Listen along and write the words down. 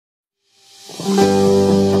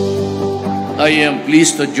I am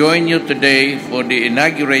pleased to join you today for the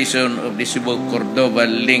inauguration of the Cebu Cordova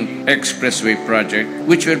Link Expressway project,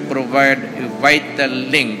 which will provide a vital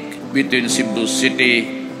link between Cebu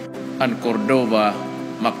City and Cordova,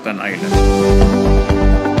 Mactan Island.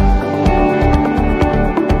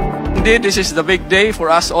 Indeed, this is the big day for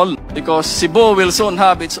us all because Cebu will soon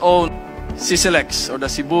have its own CCLEX, or the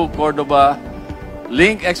Cebu Cordova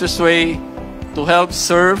Link Expressway, to help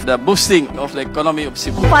serve the boosting of the economy of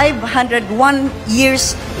Cebu. 501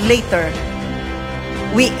 years later,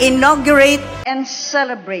 we inaugurate and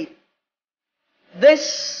celebrate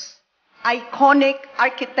this iconic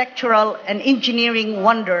architectural and engineering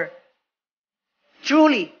wonder.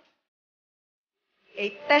 Truly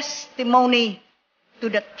a testimony to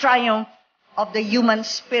the triumph of the human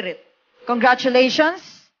spirit. Congratulations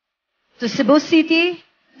to Cebu City,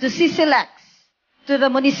 to CCLEX, to the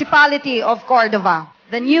municipality of Cordova,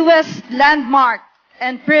 the newest landmark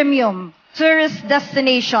and premium tourist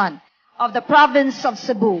destination of the province of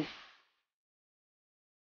Cebu.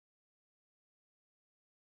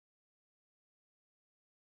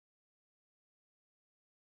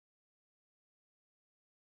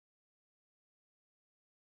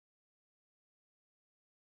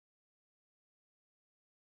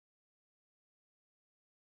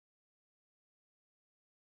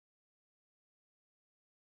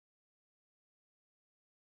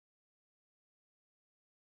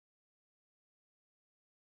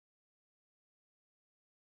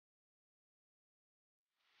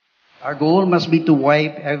 Our goal must be to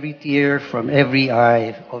wipe every tear from every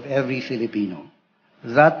eye of every Filipino.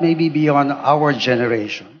 That may be beyond our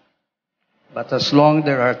generation, but as long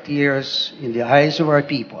there are tears in the eyes of our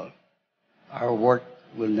people, our work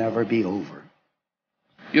will never be over.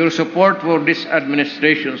 Your support for this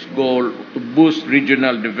administration's goal to boost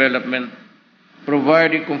regional development,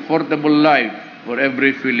 provide a comfortable life for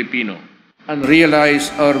every Filipino, and realize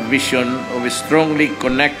our vision of a strongly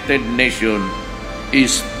connected nation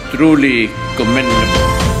is truly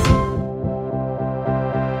commendable.